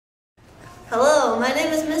Hello, my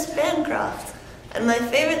name is Miss Bancroft, and my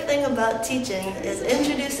favorite thing about teaching is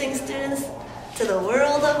introducing students to the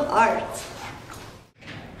world of art.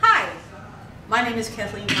 Hi, my name is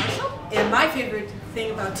Kathleen Marshall, and my favorite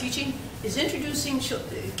thing about teaching is introducing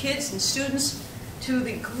kids and students to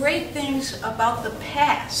the great things about the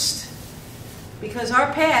past, because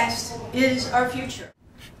our past is our future.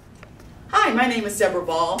 Hi, my name is Deborah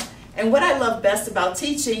Ball, and what I love best about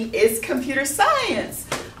teaching is computer science.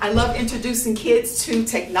 I love introducing kids to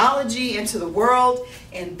technology and to the world,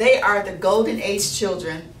 and they are the golden age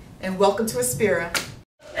children. And welcome to Aspira.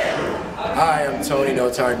 Hi, I'm Tony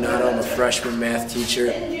Notardinato. I'm a freshman math teacher,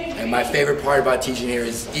 and my favorite part about teaching here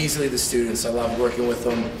is easily the students. I love working with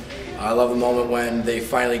them. I love the moment when they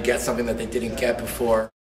finally get something that they didn't get before.